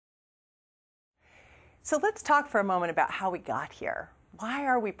So let's talk for a moment about how we got here. Why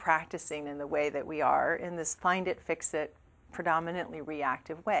are we practicing in the way that we are in this find it, fix it, predominantly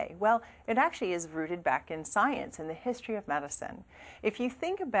reactive way? Well, it actually is rooted back in science and the history of medicine. If you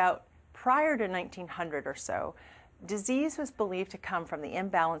think about prior to 1900 or so, disease was believed to come from the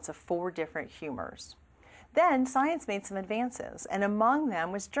imbalance of 4 different humors. Then science made some advances, and among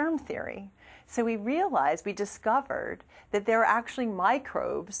them was germ theory. So we discovered that there are actually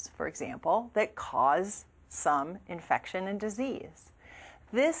microbes, for example, that cause some infection and disease.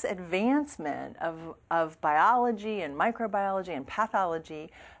 This advancement of biology and microbiology and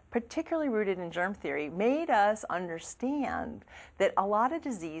pathology, particularly rooted in germ theory, made us understand that a lot of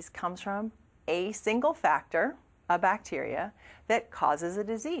disease comes from a single factor, a bacteria, that causes a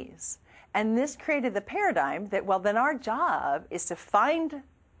disease. And this created the paradigm that, well, then our job is to find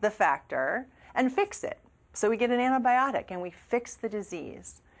the factor and fix it. So we get an antibiotic and we fix the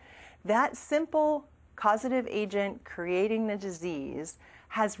disease. That simple causative agent creating the disease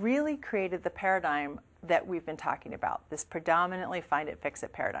has really created the paradigm that we've been talking about, this predominantly find it, fix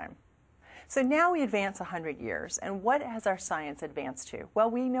it paradigm. So now we advance 100 years, and what has our science advanced to?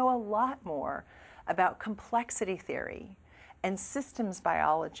 Well, we know a lot more about complexity theory and systems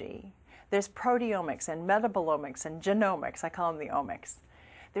biology. There's proteomics and metabolomics and genomics. I call them the omics.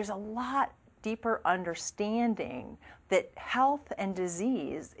 There's a lot deeper understanding that health and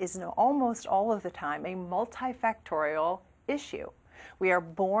disease is almost all of the time a multifactorial issue. We are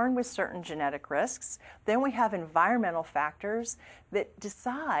born with certain genetic risks. Then we have environmental factors that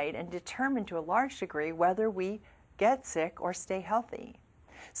decide and determine to a large degree whether we get sick or stay healthy.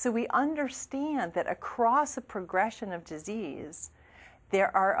 So we understand that across a progression of disease,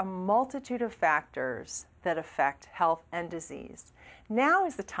 there are a multitude of factors that affect health and disease. Now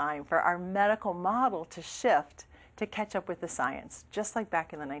is the time for our medical model to shift to catch up with the science, just like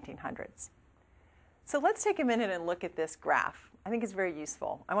back in the 1900s. So let's take a minute and look at this graph. I think it's very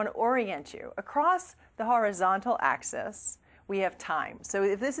useful. I want to orient you. Across the horizontal axis, we have time. So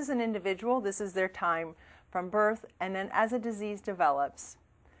if this is an individual, this is their time from birth, and then as a disease develops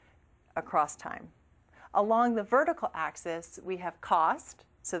across time. Along the vertical axis, we have cost.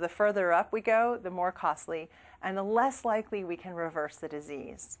 So the further up we go, the more costly, and the less likely we can reverse the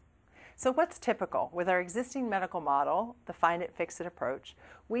disease. So what's typical? With our existing medical model, the find it, fix it approach,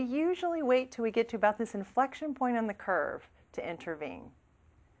 we usually wait till we get to about this inflection point on the curve to intervene.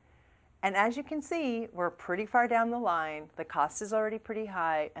 And as you can see, we're pretty far down the line, the cost is already pretty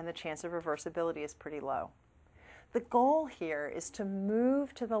high, and the chance of reversibility is pretty low. The goal here is to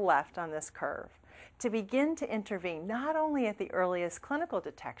move to the left on this curve, to begin to intervene not only at the earliest clinical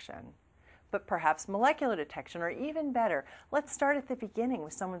detection, but perhaps molecular detection, or even better, let's start at the beginning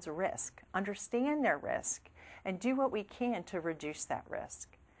with someone's risk, understand their risk, and do what we can to reduce that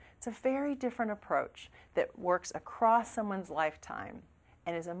risk. It's a very different approach that works across someone's lifetime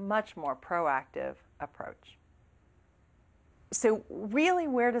and is a much more proactive approach. So really,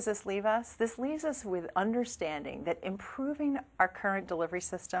 where does this leave us? This leaves us with understanding that improving our current delivery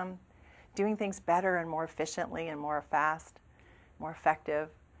system, doing things better and more efficiently and more fast, more effective,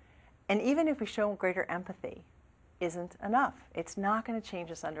 and even if we show greater empathy, isn't enough. It's not going to change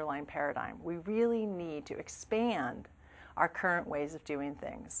this underlying paradigm. We really need to expand our current ways of doing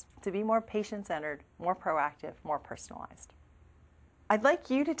things to be more patient-centered, more proactive, more personalized. I'd like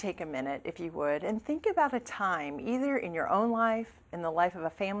you to take a minute, if you would, and think about a time, either in your own life, in the life of a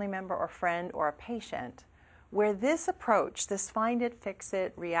family member or friend or a patient, where this approach, this find it, fix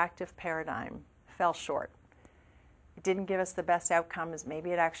it, reactive paradigm, fell short. It didn't give us the best outcomes.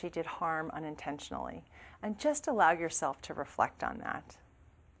 Maybe it actually did harm unintentionally. And just allow yourself to reflect on that.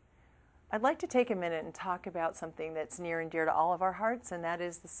 I'd like to take a minute and talk about something that's near and dear to all of our hearts, and that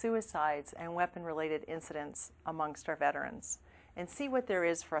is the suicides and weapon-related incidents amongst our veterans, and see what there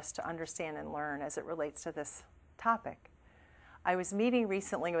is for us to understand and learn as it relates to this topic. I was meeting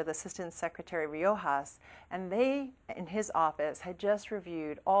recently with Assistant Secretary Riojas, and they, in his office, had just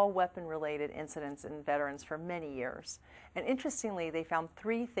reviewed all weapon-related incidents in veterans for many years. And interestingly, they found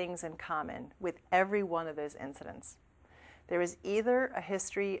 3 things in common with every one of those incidents. There was either a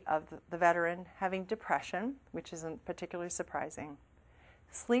history of the veteran having depression, which isn't particularly surprising,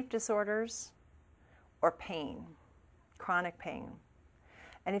 sleep disorders, or pain, chronic pain.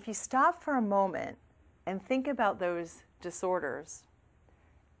 And if you stop for a moment and think about those disorders,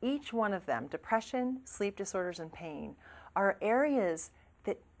 each one of them, depression, sleep disorders, and pain, are areas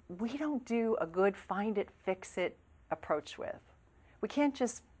that we don't do a good find it, fix it approach with. We can't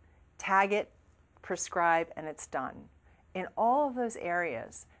just tag it, prescribe, and it's done. In all of those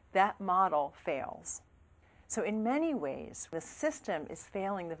areas, that model fails. So in many ways, the system is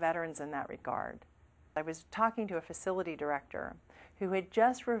failing the veterans in that regard. I was talking to a facility director who had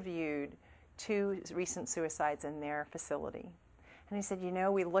just reviewed 2 recent suicides in their facility. And he said, you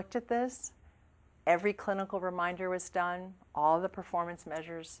know, we looked at this, every clinical reminder was done, all the performance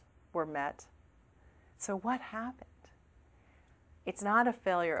measures were met. So what happened? It's not a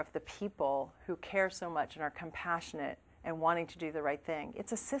failure of the people who care so much and are compassionate and wanting to do the right thing.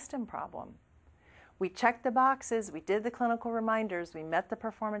 It's a system problem. We checked the boxes, we did the clinical reminders, we met the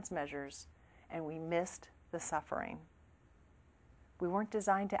performance measures, and we missed the suffering. We weren't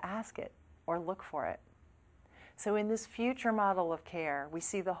designed to ask it or look for it. So in this future model of care, we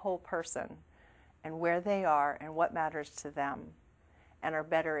see the whole person and where they are and what matters to them, and are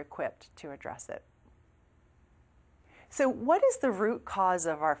better equipped to address it. So what is the root cause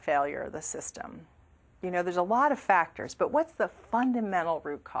of our failure of the system? You know, there's a lot of factors, but what's the fundamental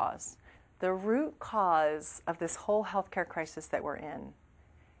root cause? The root cause of this whole healthcare crisis that we're in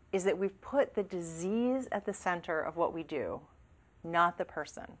is that we've put the disease at the center of what we do, not the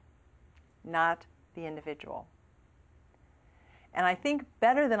person, not the individual. And I think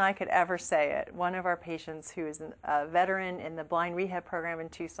better than I could ever say it, one of our patients who is a veteran in the blind rehab program in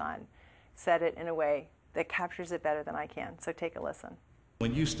Tucson said it in a way that captures it better than I can. So take a listen.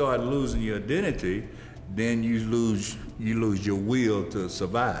 When you start losing your identity, then you lose your will to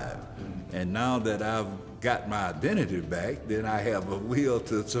survive. And now that I've got my identity back, then I have a will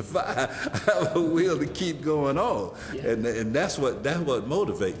to survive. I have a will to keep going on. Yeah. And that's what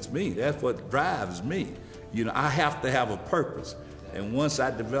motivates me. That's what drives me. You know, I have to have a purpose. And once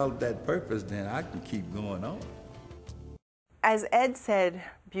I develop that purpose, then I can keep going on. As Ed said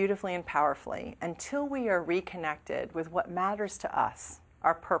beautifully and powerfully, until we are reconnected with what matters to us,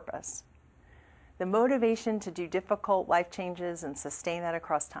 our purpose, the motivation to do difficult life changes and sustain that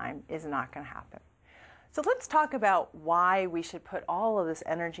across time is not going to happen. So let's talk about why we should put all of this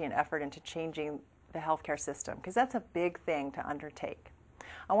energy and effort into changing the healthcare system, because that's a big thing to undertake.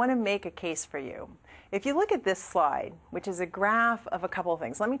 I want to make a case for you. If you look at this slide, which is a graph of a couple of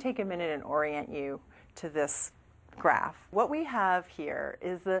things, let me take a minute and orient you to this graph. What we have here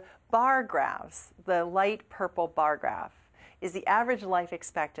is the bar graphs. The light purple bar graph is the average life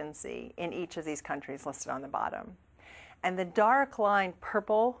expectancy in each of these countries listed on the bottom. And the dark line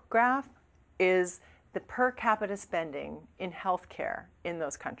purple graph is the per capita spending in healthcare in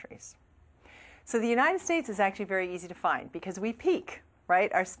those countries. So the United States is actually very easy to find because we peak,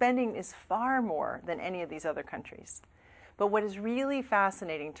 right? Our spending is far more than any of these other countries. But what is really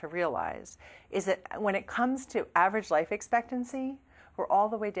fascinating to realize is that when it comes to average life expectancy, we're all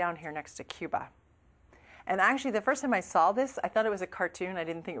the way down here next to Cuba. And actually, the first time I saw this, I thought it was a cartoon. I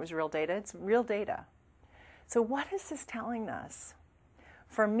didn't think it was real data. It's real data. So what is this telling us?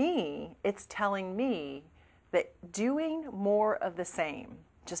 For me, it's telling me that doing more of the same,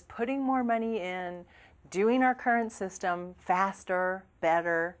 just putting more money in, doing our current system faster,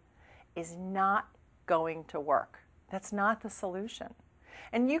 better, is not going to work. That's not the solution.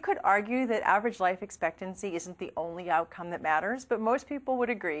 And you could argue that average life expectancy isn't the only outcome that matters, but most people would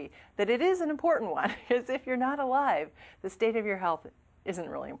agree that it is an important one, because if you're not alive, the state of your health isn't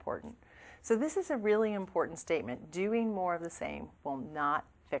really important. So this is a really important statement. Doing more of the same will not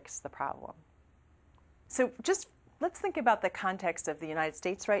fix the problem. So just let's think about the context of the United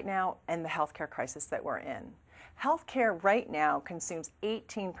States right now and the healthcare crisis that we're in. Healthcare right now consumes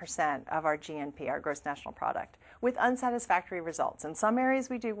 18% of our GNP, our gross national product, with unsatisfactory results. In some areas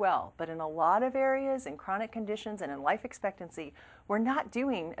we do well, but in a lot of areas, in chronic conditions and in life expectancy, we're not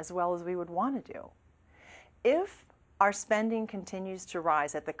doing as well as we would want to do. If our spending continues to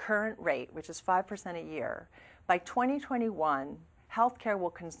rise at the current rate, which is 5% a year, by 2021, healthcare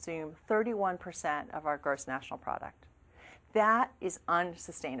will consume 31% of our gross national product. That is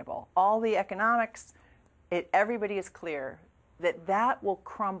unsustainable. All the economics, everybody is clear that that will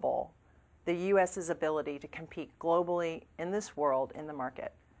crumble the U.S.'s ability to compete globally in this world, in the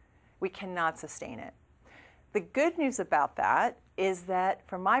market. We cannot sustain it. The good news about that is that,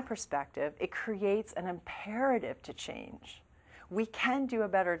 from my perspective, it creates an imperative to change. We can do a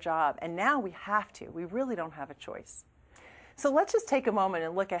better job, and now we have to. We really don't have a choice. So let's just take a moment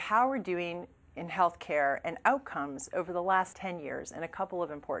and look at how we're doing in healthcare and outcomes over the last 10 years in a couple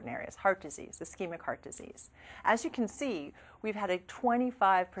of important areas. Heart disease, ischemic heart disease. As you can see, we've had a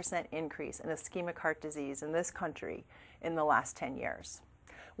 25% increase in ischemic heart disease in this country in the last 10 years.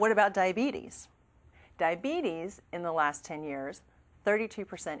 What about diabetes? Diabetes in the last 10 years,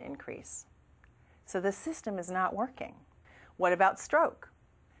 32% increase. So the system is not working. What about stroke?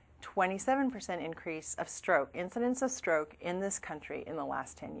 27% increase of stroke, incidence of stroke in this country in the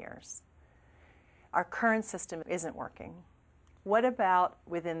last 10 years. Our current system isn't working. What about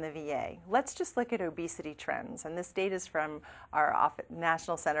within the VA? Let's just look at obesity trends, and this data is from our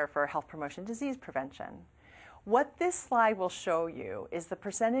National Center for Health Promotion Disease Prevention. What this slide will show you is the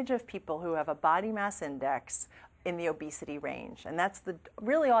percentage of people who have a body mass index in the obesity range, and that's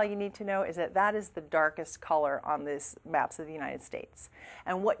really all you need to know is that is the darkest color on these maps of the United States.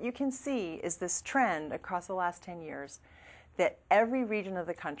 And what you can see is this trend across the last 10 years that every region of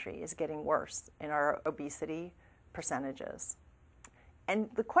the country is getting worse in our obesity percentages. And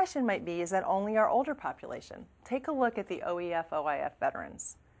the question might be, is that only our older population? Take a look at the OEF, OIF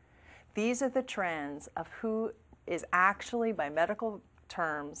veterans. These are the trends of who is actually, by medical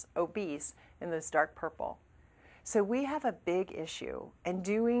terms, obese in this dark purple. So we have a big issue, and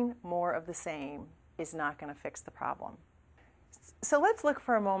doing more of the same is not going to fix the problem. So let's look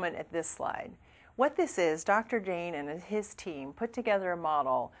for a moment at this slide. What this is, Dr. Jane and his team put together a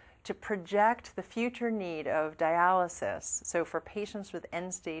model to project the future need of dialysis, so for patients with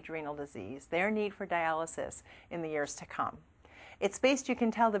end-stage renal disease, their need for dialysis in the years to come. It's based, you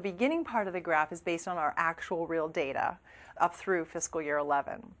can tell the beginning part of the graph is based on our actual real data up through fiscal year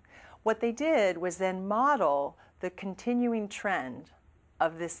 11. What they did was then model the continuing trend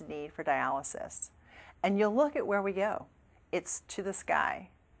of this need for dialysis. And you'll look at where we go. It's to the sky.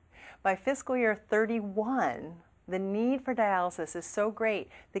 By fiscal year 31, the need for dialysis is so great.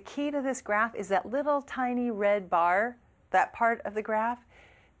 The key to this graph is that little tiny red bar, that part of the graph,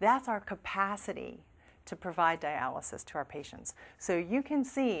 that's our capacity to provide dialysis to our patients. So you can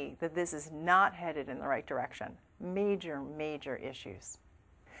see that this is not headed in the right direction. Major, major issues.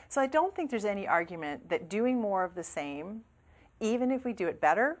 So I don't think there's any argument that doing more of the same, even if we do it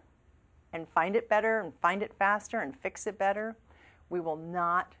better and find it faster and fix it better, we will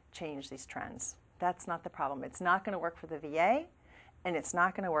not change these trends. That's not the problem. It's not going to work for the VA, and it's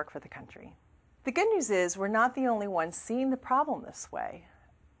not going to work for the country. The good news is we're not the only ones seeing the problem this way.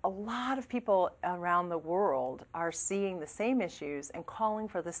 A lot of people around the world are seeing the same issues and calling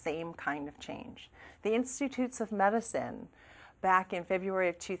for the same kind of change. The Institutes of Medicine, back in February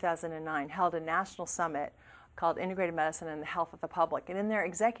of 2009, held a national summit called Integrated Medicine and the Health of the Public. And in their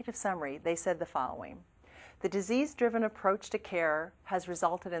executive summary, they said the following: the disease-driven approach to care has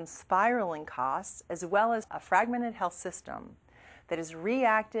resulted in spiraling costs as well as a fragmented health system that is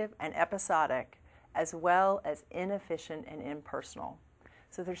reactive and episodic as well as inefficient and impersonal.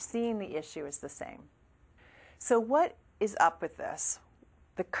 So they're seeing the issue as the same. So what is up with this?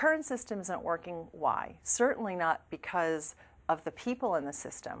 The current system isn't working. Why? Certainly not because of the people in the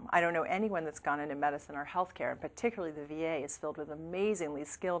system. I don't know anyone that's gone into medicine or healthcare, and particularly the VA is filled with amazingly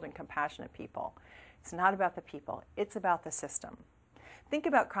skilled and compassionate people. It's not about the people, it's about the system. Think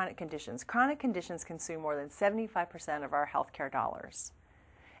about chronic conditions. Chronic conditions consume more than 75% of our healthcare dollars.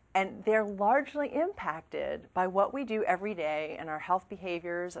 And they're largely impacted by what we do every day and our health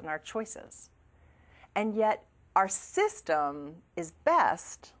behaviors and our choices. And yet our system is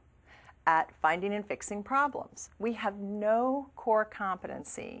best at finding and fixing problems. We have no core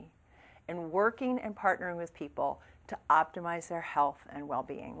competency in working and partnering with people to optimize their health and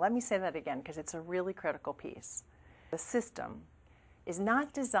well-being. Let me say that again because it's a really critical piece. The system is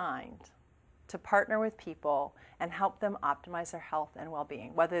not designed to partner with people and help them optimize their health and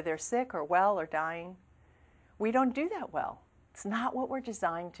well-being, whether they're sick or well or dying. We don't do that well. It's not what we're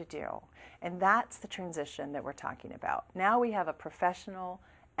designed to do. And that's the transition that we're talking about. Now we have a professional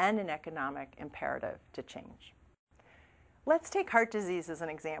and an economic imperative to change. Let's take heart disease as an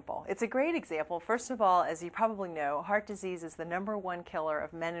example. It's a great example. First of all, as you probably know, heart disease is the #1 killer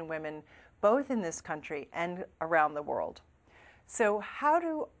of men and women, both in this country and around the world. So how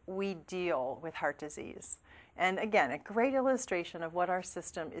do we deal with heart disease? And again, a great illustration of what our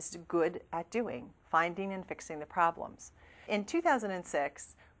system is good at doing, finding and fixing the problems. In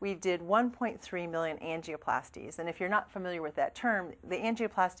 2006, we did 1.3 million angioplasties. And if you're not familiar with that term, the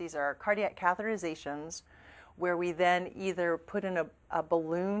angioplasties are cardiac catheterizations where we then either put in a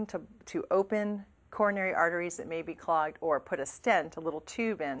balloon to open coronary arteries that may be clogged or put a stent, a little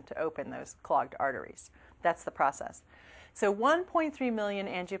tube in to open those clogged arteries. That's the process. So 1.3 million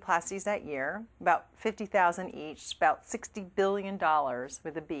angioplasties that year, about 50,000 each, about $60 billion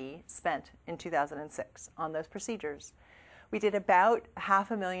with a B spent in 2006 on those procedures. We did about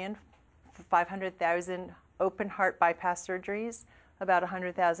 500,000, 500,000 open heart bypass surgeries, about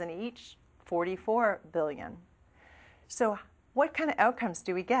 100,000 each, 44 billion. So what kind of outcomes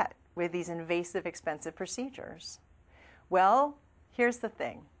do we get with these invasive, expensive procedures? Well, here's the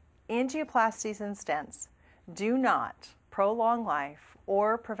thing. Angioplasties and stents do not prolong life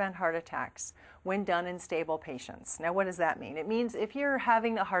or prevent heart attacks when done in stable patients. Now, what does that mean? It means if you're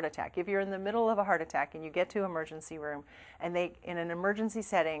having a heart attack, if you're in the middle of a heart attack and you get to emergency room and they, in an emergency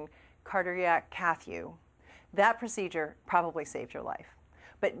setting, cardiac cath you, that procedure probably saved your life.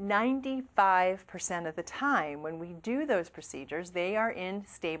 But 95% of the time when we do those procedures, they are in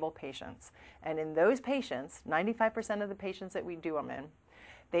stable patients. And in those patients, 95% of the patients that we do them in,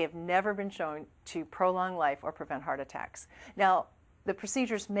 they have never been shown to prolong life or prevent heart attacks. Now, the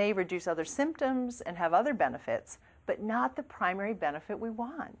procedures may reduce other symptoms and have other benefits, but not the primary benefit we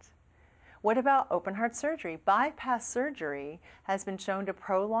want. What about open heart surgery? Bypass surgery has been shown to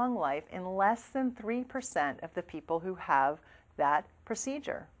prolong life in less than 3% of the people who have that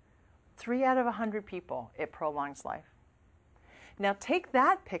procedure. 3 out of 100 people, it prolongs life. Now take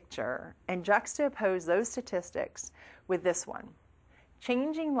that picture and juxtapose those statistics with this one.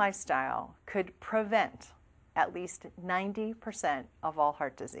 Changing lifestyle could prevent at least 90% of all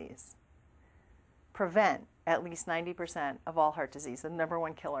heart disease. Prevent at least 90% of all heart disease, the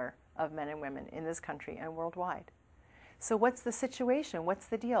 #1 killer of men and women in this country and worldwide. So what's the situation? What's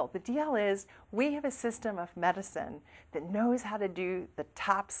the deal? The deal is we have a system of medicine that knows how to do the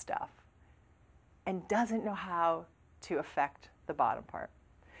top stuff and doesn't know how to affect the bottom part.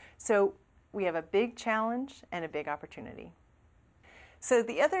 So we have a big challenge and a big opportunity. So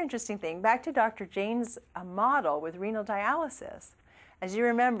the other interesting thing, back to Dr. Jane's model with renal dialysis, as you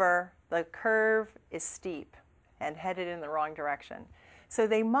remember, the curve is steep and headed in the wrong direction. So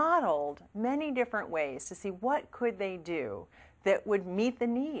they modeled many different ways to see what could they do that would meet the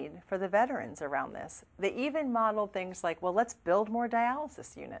need for the veterans around this. They even modeled things like, well, let's build more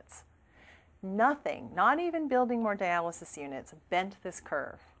dialysis units. Nothing, not even building more dialysis units, bent this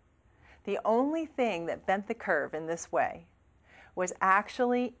curve. The only thing that bent the curve in this way was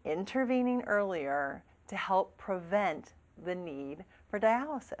actually intervening earlier to help prevent the need for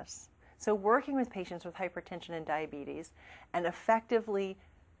dialysis. So working with patients with hypertension and diabetes and effectively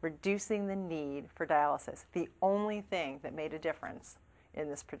reducing the need for dialysis, the only thing that made a difference in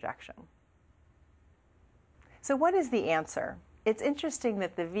this projection. So what is the answer? It's interesting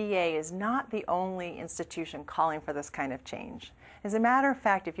that the VA is not the only institution calling for this kind of change. As a matter of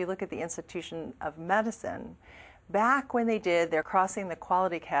fact, if you look at the Institution of Medicine, back when they did their Crossing the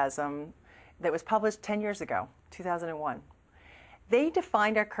Quality Chasm that was published 10 years ago, 2001, they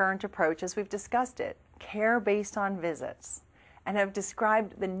defined our current approach as we've discussed it, care based on visits, and have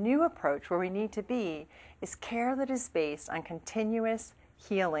described the new approach where we need to be is care that is based on continuous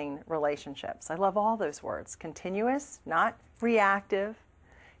healing relationships. I love all those words, continuous, not reactive,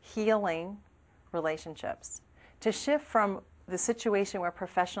 healing relationships. To shift from the situation where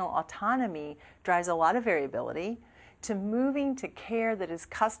professional autonomy drives a lot of variability to moving to care that is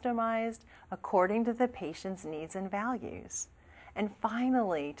customized according to the patient's needs and values. And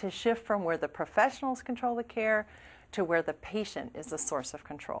finally, to shift from where the professionals control the care to where the patient is the source of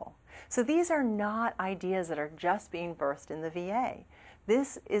control. So these are not ideas that are just being birthed in the VA.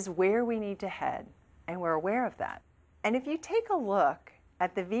 This is where we need to head, and we're aware of that. And if you take a look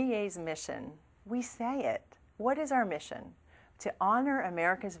at the VA's mission, we say it. What is our mission? To honor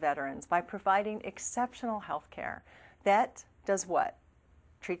America's veterans by providing exceptional health care. That does what?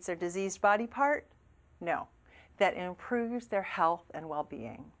 Treats their diseased body part? No. That improves their health and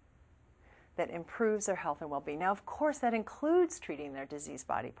well-being. That improves their health and well-being. Now, of course, that includes treating their diseased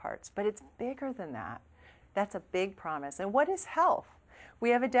body parts, but it's bigger than that. That's a big promise. And what is health? We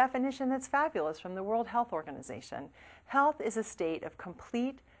have a definition that's fabulous from the World Health Organization. Health is a state of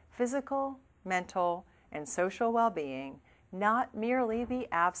complete physical, mental, and social well-being, not merely the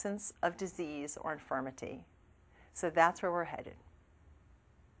absence of disease or infirmity. So that's where we're headed.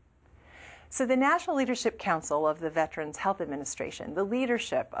 So the National Leadership Council of the Veterans Health Administration, the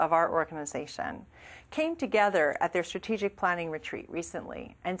leadership of our organization, came together at their strategic planning retreat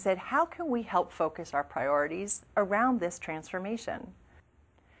recently and said, how can we help focus our priorities around this transformation?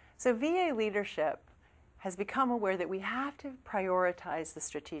 So VA leadership has become aware that we have to prioritize the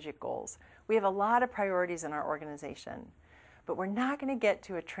strategic goals. We have a lot of priorities in our organization, but we're not going to get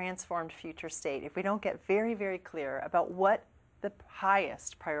to a transformed future state if we don't get very, very clear about what the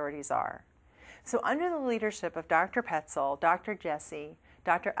highest priorities are. So under the leadership of Dr. Petzel, Dr. Jesse,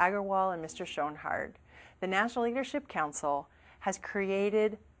 Dr. Agarwal, and Mr. Schoenhardt, the National Leadership Council has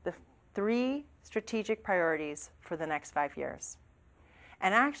created the 3 strategic priorities for the next 5 years.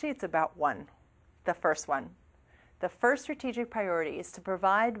 And actually it's about one, the first one. The first strategic priority is to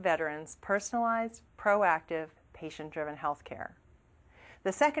provide veterans personalized, proactive, patient-driven health care.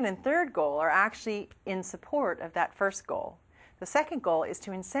 The second and third goal are actually in support of that first goal. The second goal is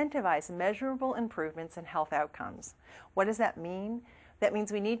to incentivize measurable improvements in health outcomes. What does that mean? That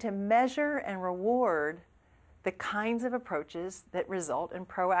means we need to measure and reward the kinds of approaches that result in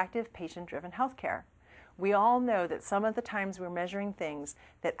proactive, patient-driven healthcare. We all know that some of the times we're measuring things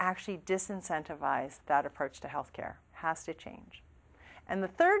that actually disincentivize that approach to healthcare. Has to change. And the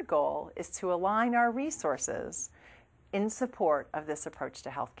third goal is to align our resources in support of this approach to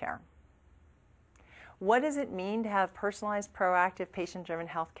healthcare. What does it mean to have personalized, proactive, patient-driven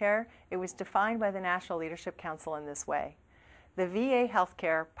healthcare? It was defined by the National Leadership Council in this way. The VA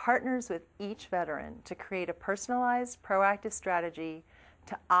healthcare partners with each veteran to create a personalized, proactive strategy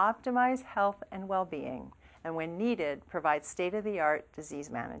to optimize health and well-being, and when needed, provide state-of-the-art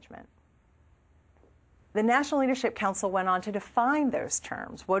disease management. The National Leadership Council went on to define those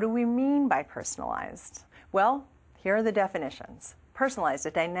terms. What do we mean by personalized? Well, here are the definitions. Personalized,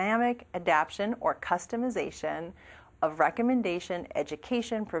 a dynamic adaptation or customization of recommendation,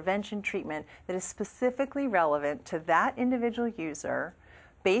 education, prevention, treatment that is specifically relevant to that individual user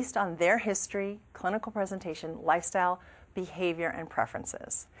based on their history, clinical presentation, lifestyle, behavior, and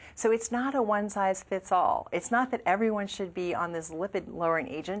preferences. So it's not a one-size-fits-all. It's not that everyone should be on this lipid-lowering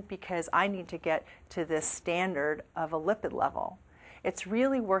agent because I need to get to this standard of a lipid level. It's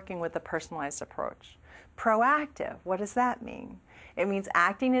really working with a personalized approach. Proactive, what does that mean? It means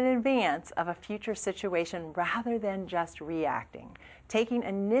acting in advance of a future situation rather than just reacting, taking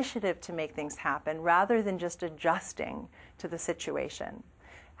initiative to make things happen rather than just adjusting to the situation.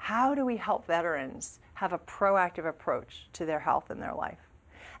 How do we help veterans have a proactive approach to their health and their life?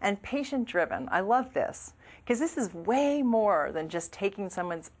 And patient-driven, I love this, because this is way more than just taking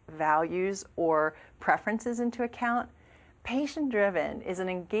someone's values or preferences into account. Patient-driven is an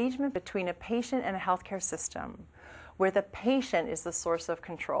engagement between a patient and a healthcare system where the patient is the source of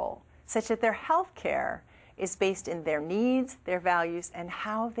control, such that their health care is based in their needs, their values, and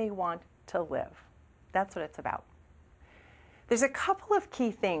how they want to live. That's what it's about. There's a couple of key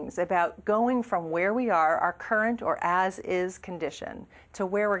things about going from where we are, our current or as-is condition, to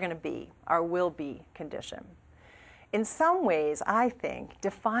where we're going to be, our will-be condition. In some ways, I think,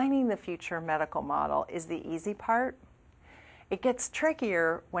 defining the future medical model is the easy part. It gets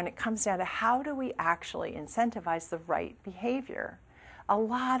trickier when it comes down to how do we actually incentivize the right behavior. A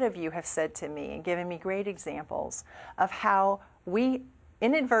lot of you have said to me and given me great examples of how we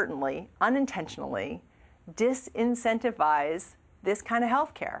inadvertently, unintentionally, disincentivize this kind of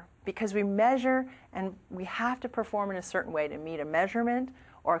healthcare because we measure and we have to perform in a certain way to meet a measurement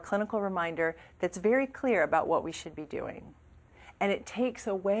or a clinical reminder that's very clear about what we should be doing. And it takes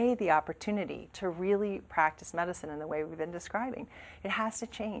away the opportunity to really practice medicine in the way we've been describing. It has to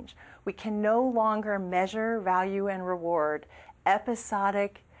change. We can no longer measure, value, and reward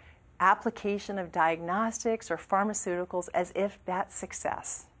episodic application of diagnostics or pharmaceuticals as if that's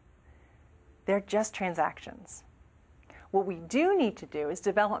success. They're just transactions. What we do need to do is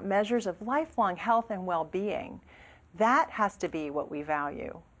develop measures of lifelong health and well-being. That has to be what we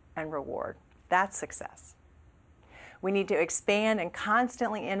value and reward. That's success. We need to expand and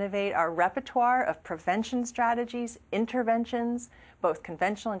constantly innovate our repertoire of prevention strategies, interventions, both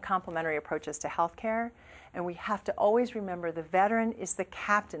conventional and complementary approaches to healthcare. And we have to always remember the veteran is the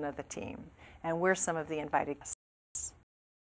captain of the team, and we're some of the invited guests.